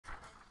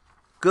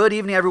Good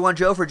evening, everyone.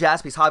 Joe for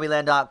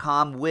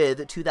JaspysHobbyland.com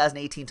with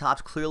 2018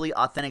 Topps Clearly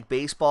Authentic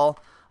Baseball.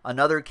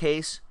 Another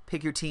case,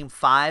 pick your team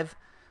 5,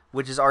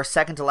 which is our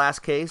second to last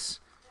case,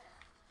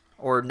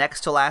 or next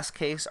to last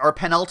case, our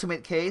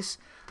penultimate case.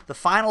 The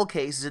final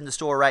case is in the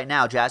store right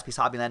now,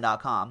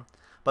 JaspysHobbyland.com.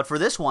 But for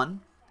this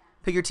one,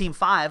 pick your team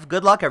 5.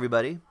 Good luck,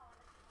 everybody.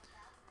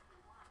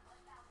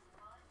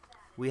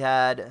 We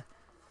had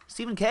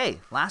Stephen K,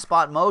 Last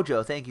Spot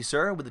Mojo, thank you,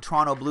 sir, with the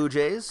Toronto Blue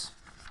Jays.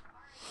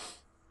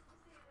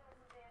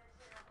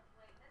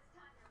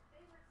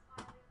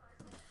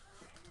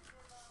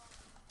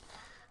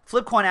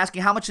 Flipcoin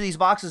asking how much do these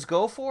boxes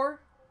go for?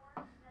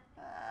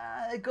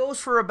 It goes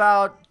for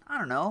about, I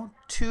don't know,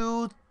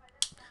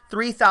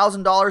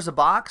 $3,000 a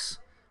box.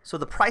 So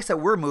the price that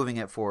we're moving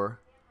it for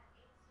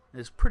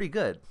is pretty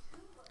good.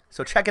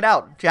 So check it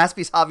out,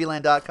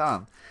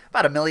 JaspysHobbyland.com.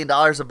 About $1 million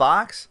a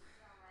box.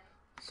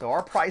 So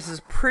our price is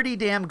pretty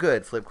damn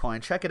good,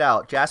 Flipcoin. Check it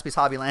out,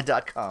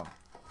 JaspysHobbyland.com.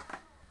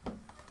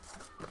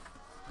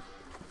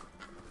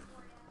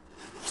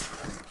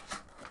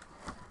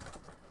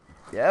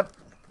 Yep.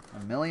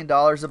 $1 million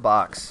a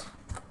box.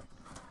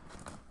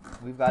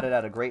 We've got it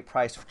at a great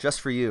price just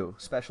for you.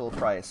 Special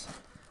price.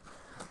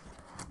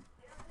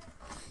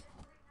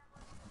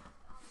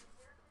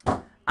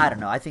 I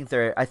don't know. I think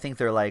they're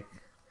like,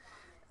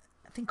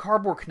 I think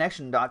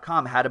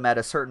cardboardconnection.com had them at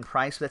a certain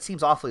price. That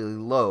seems awfully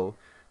low.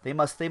 They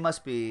must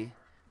be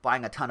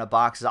buying a ton of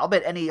boxes. I'll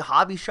bet any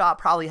hobby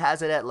shop probably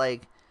has it at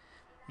like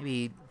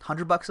maybe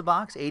 $100 a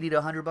box, 80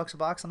 to $100 a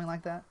box, something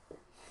like that.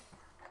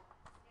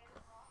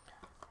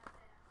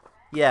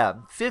 Yeah,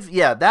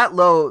 that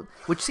low,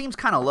 which seems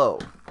kind of low.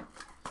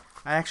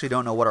 I actually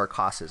don't know what our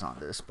cost is on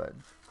this, but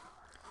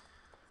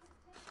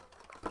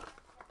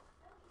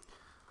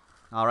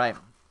all right.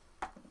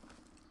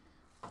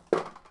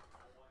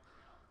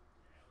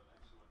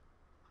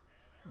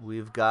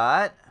 We've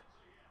got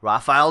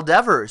Rafael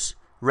Devers,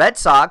 Red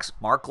Sox,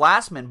 Mark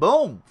Glassman,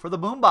 boom, for the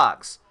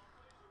boombox.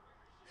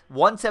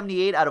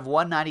 178 out of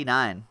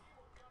 199.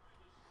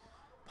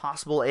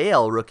 Possible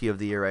AL Rookie of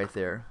the Year right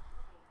there.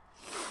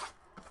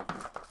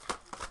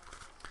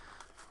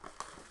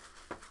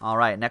 All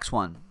right, next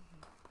one.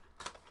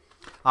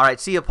 All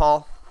right, see you,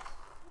 Paul.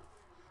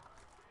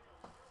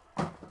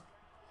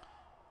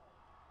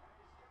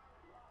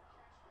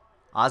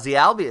 Ozzie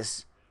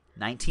Albies,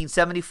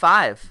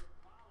 1975.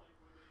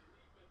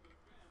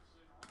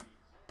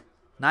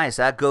 Nice,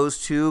 that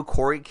goes to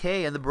Corey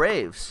K and the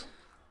Braves.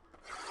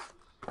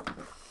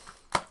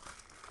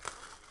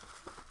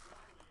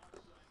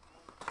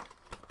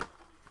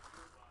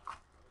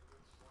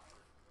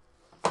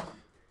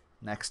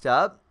 Next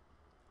up,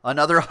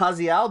 another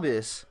Ozzie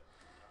Albies.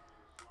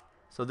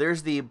 So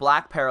there's the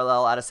black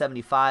parallel out of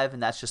 75,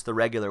 and that's just the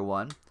regular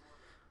one.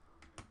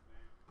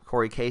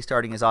 Corey K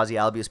starting as Ozzie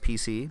Albies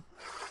PC.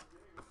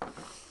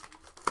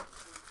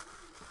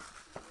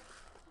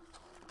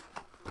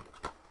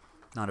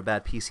 Not a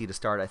bad PC to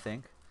start, I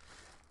think.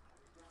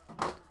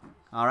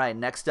 All right,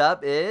 next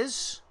up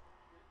is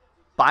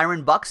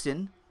Byron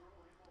Buxton.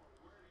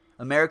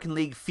 American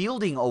League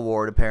Fielding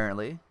Award,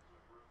 apparently.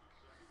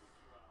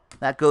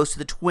 That goes to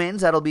the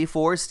Twins. That'll be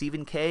for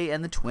Stephen K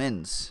and the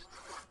Twins.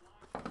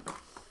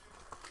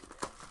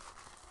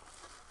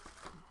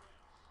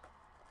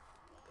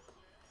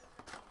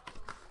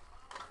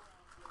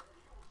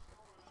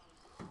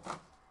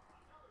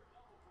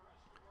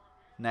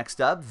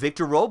 Next up,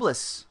 Victor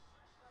Robles.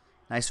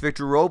 Nice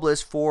Victor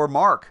Robles for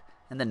Mark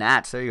and the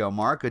Nats. There you go,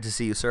 Mark. Good to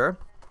see you, sir.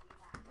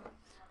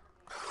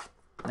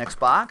 Next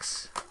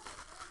box.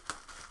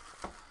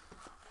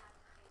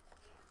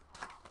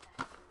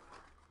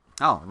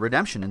 Oh,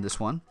 redemption in this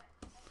one.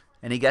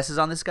 Any guesses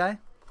on this guy?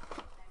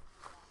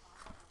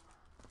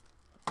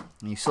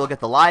 And you still get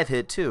the live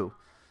hit, too.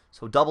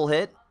 So double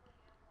hit.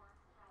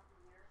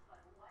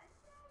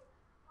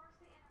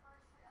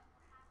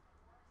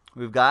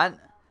 We've got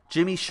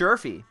Jimmy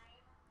Sherfy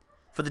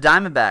for the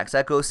Diamondbacks.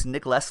 That goes to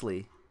Nick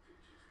Leslie.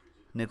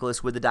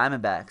 Nicholas with the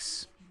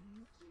Diamondbacks.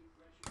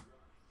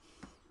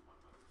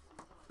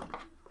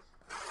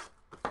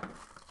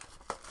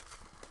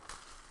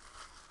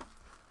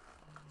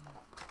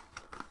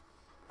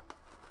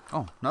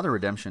 Oh, another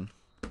redemption.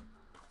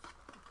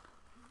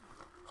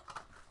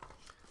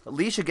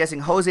 Alicia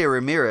guessing Jose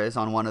Ramirez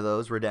on one of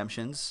those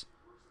redemptions.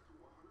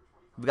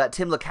 We've got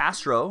Tim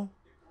LaCastro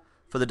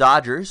for the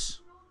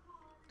Dodgers.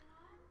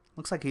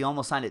 Looks like he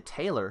almost signed it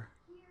Taylor.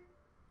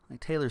 Like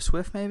Taylor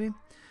Swift, maybe?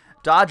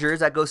 Dodgers,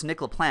 that goes to Nick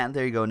LaPlante.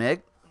 There you go,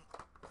 Nick.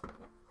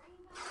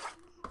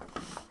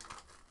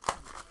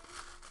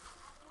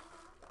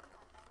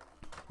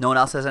 No one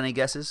else has any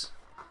guesses?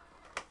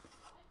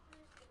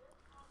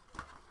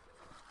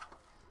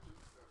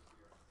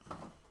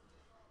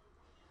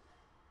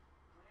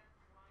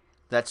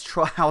 That's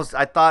Troy.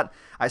 I thought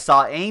I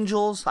saw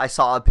Angels. I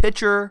saw a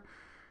pitcher.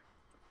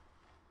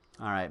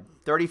 All right.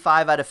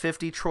 35 out of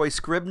 50. Troy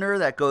Scribner.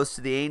 That goes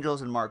to the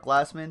Angels and Mark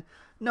Glassman.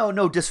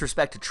 No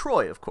disrespect to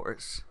Troy, of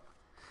course.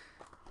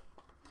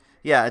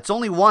 Yeah, it's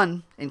only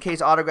one in case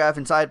autograph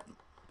inside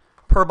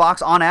per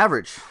box on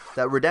average.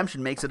 That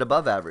redemption makes it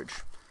above average.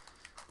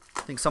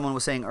 I think someone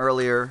was saying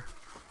earlier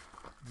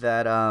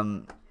that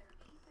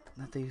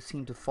that they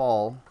seem to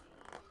fall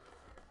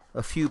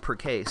a few per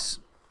case.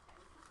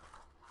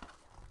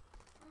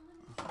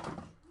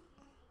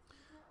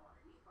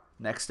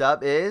 Next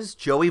up is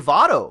Joey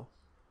Votto.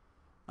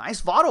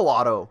 Nice Votto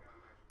auto.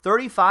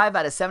 35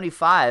 out of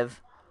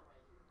 75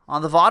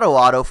 on the Votto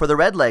auto for the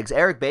Redlegs.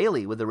 Eric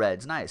Bailey with the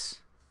Reds. Nice.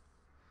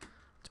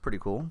 It's pretty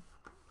cool.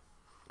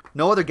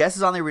 No other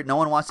guesses on the... No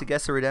one wants to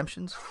guess the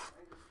redemptions?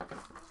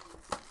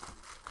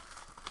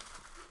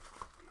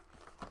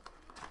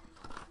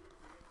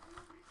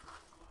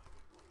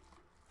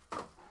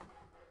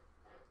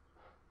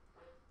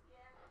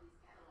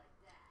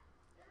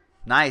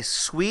 Nice.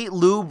 Sweet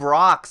Lou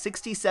Brock.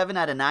 67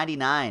 out of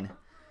 99.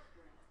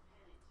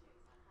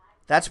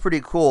 That's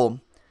pretty cool.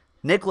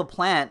 Nick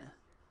LaPlante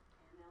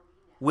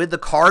with the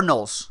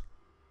Cardinals.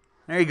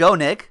 There you go,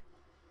 Nick.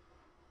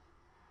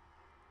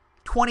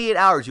 28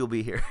 hours you'll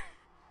be here.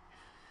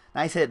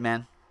 Nice hit,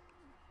 man.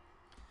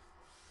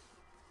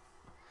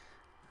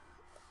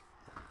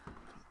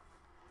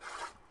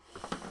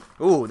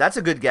 Ooh, that's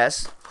a good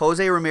guess.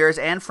 Jose Ramirez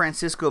and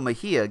Francisco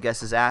Mejia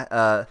guesses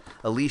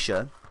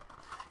Alicia.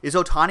 Is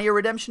Ohtani a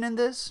redemption in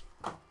this?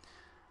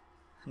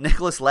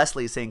 Nicholas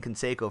Leslie saying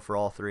Canseco for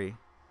all three.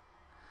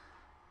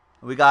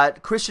 We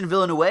got Christian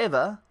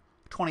Villanueva,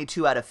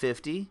 22 out of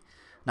 50.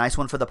 Nice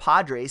one for the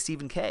Padres,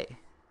 Stephen K.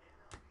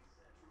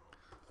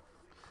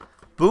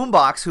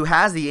 Boombox, who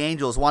has the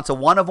Angels, wants a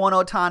 1 of 1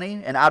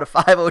 Ohtani, an out of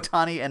 5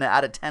 Ohtani, and an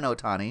out of 10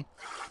 Ohtani.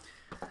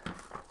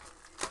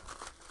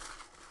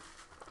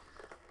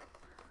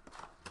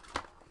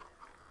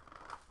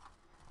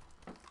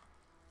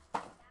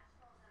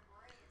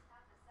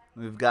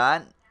 We've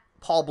got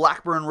Paul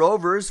Blackburn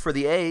Rovers for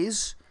the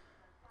A's.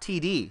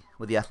 TD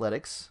with the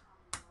Athletics.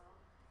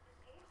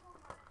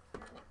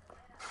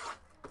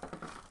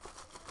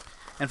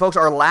 And folks,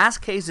 our last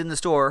case in the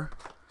store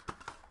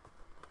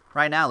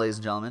right now, ladies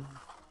and gentlemen.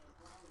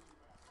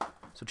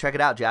 So check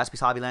it out,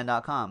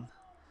 JaspysHobbyland.com.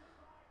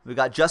 We've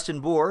got Justin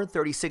Bour,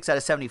 36 out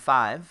of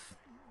 75.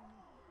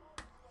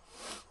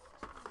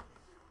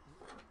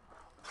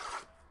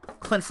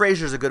 Clint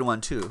Frazier's a good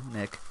one too,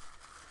 Nick.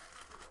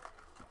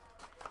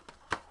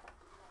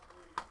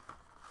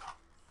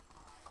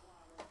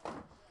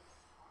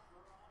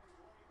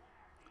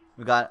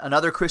 We got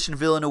another Christian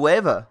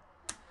Villanueva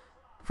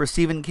for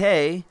Stephen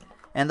K.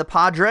 and the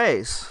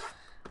Padres.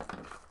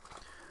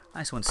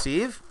 Nice one,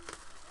 Steve.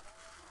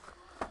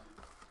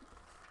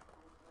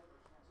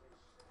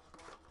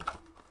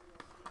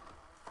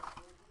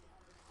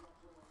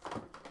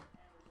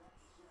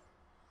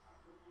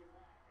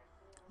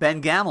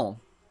 Ben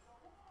Gamel.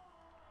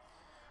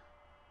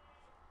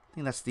 I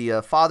think that's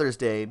the Father's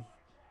Day.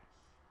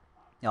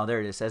 Oh,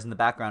 there it is. It says in the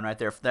background right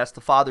there. That's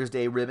the Father's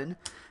Day ribbon.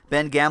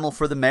 Ben Gamel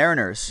for the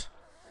Mariners.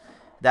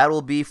 That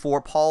will be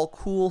for Paul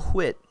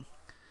Cool-Whitt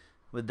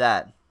with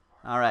that.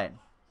 All right.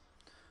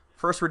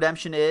 First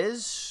redemption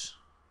is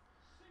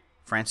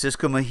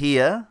Francisco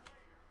Mejia.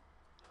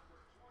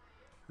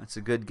 That's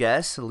a good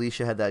guess.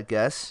 Alicia had that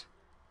guess.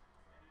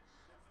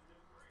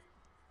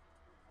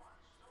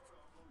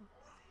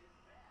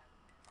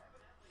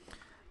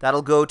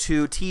 That'll go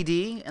to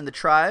TD and the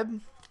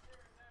Tribe.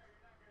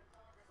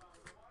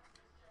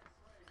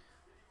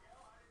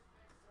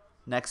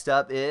 Next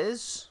up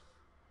is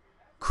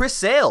Chris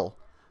Sale.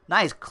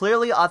 Nice,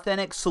 clearly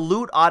authentic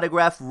salute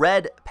autograph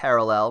red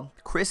parallel.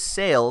 Chris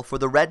Sale for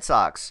the Red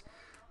Sox.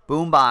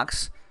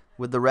 Boombox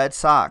with the Red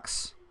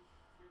Sox.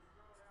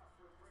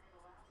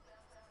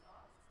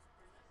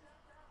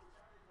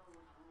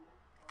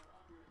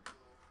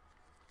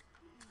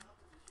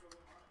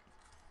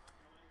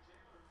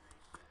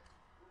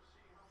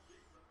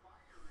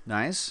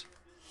 Nice.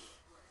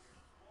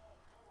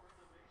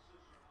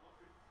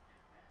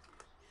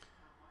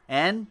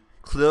 And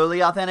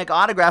clearly authentic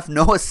autograph,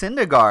 Noah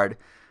Syndergaard.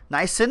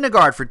 Nice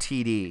Syndergaard for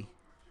TD.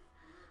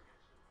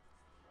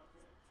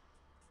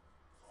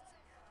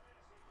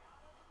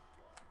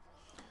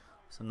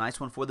 So nice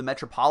one for the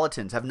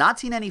Metropolitans. Have not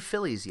seen any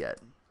Phillies yet.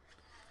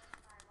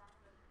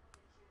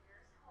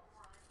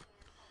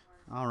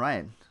 All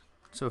right.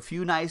 So a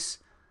few nice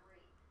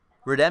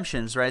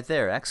redemptions right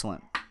there.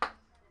 Excellent.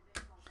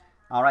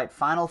 All right,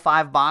 final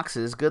 5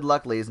 boxes. Good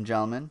luck, ladies and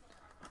gentlemen.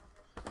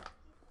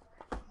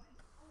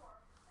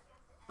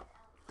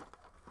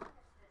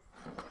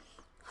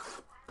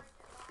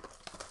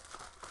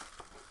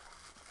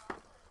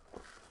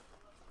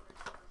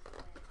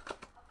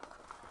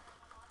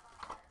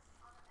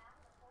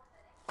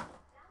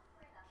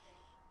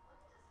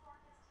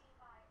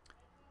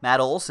 Matt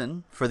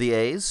Olson for the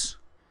A's.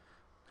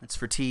 That's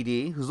for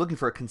TD, who's looking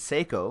for a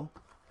Canseco.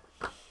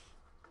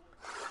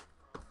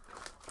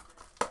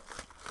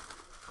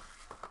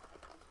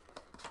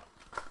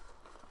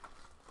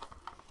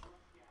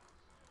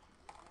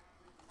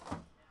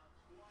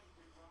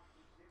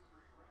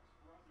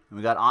 And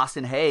we got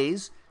Austin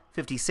Hayes,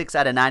 56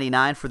 out of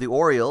 99 for the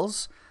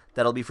Orioles.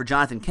 That'll be for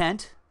Jonathan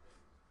Kent.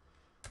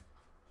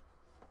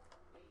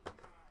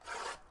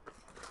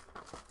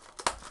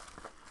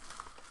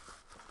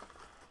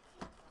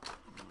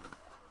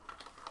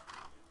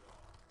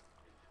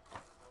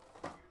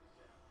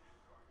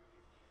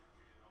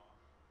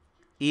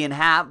 Ian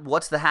Happ,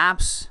 what's the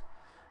Haps?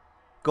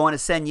 Going to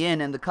Sen Yin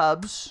and the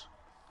Cubs.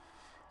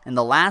 And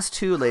the last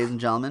two, ladies and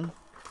gentlemen.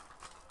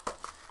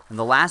 And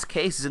the last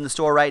case is in the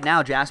store right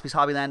now,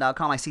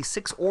 JaspysHobbyland.com. I see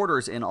 6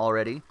 orders in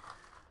already.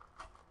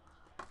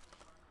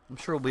 I'm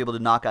sure we'll be able to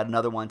knock out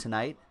another one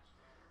tonight.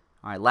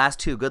 All right, last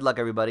two. Good luck,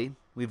 everybody.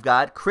 We've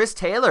got Chris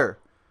Taylor,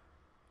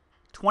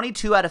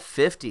 22 out of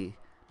 50.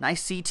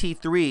 Nice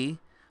CT3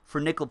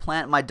 for Nick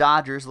LaPlante, my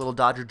Dodgers, little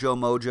Dodger Joe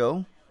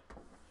Mojo.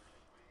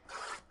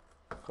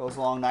 Goes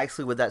along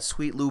nicely with that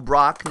sweet Lou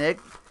Brock, Nick.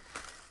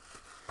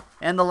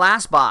 And the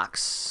last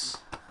box.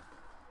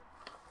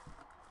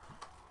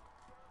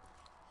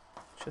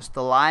 Just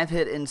the live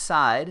hit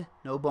inside.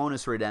 No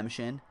bonus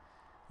redemption.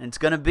 And it's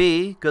going to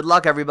be, good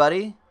luck,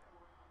 everybody,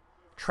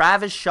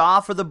 Travis Shaw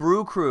for the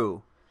Brew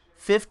Crew.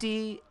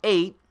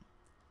 58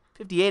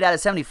 out of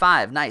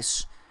 75.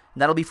 Nice.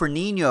 And that'll be for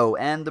Nino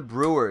and the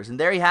Brewers. And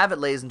there you have it,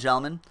 ladies and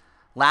gentlemen.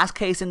 Last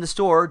case in the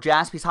store,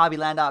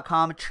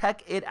 JaspysHobbyland.com.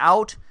 Check it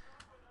out.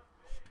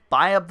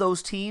 Buy up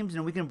those teams,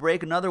 and we can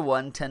break another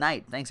one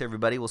tonight. Thanks,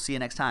 everybody. We'll see you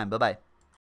next time. Bye-bye.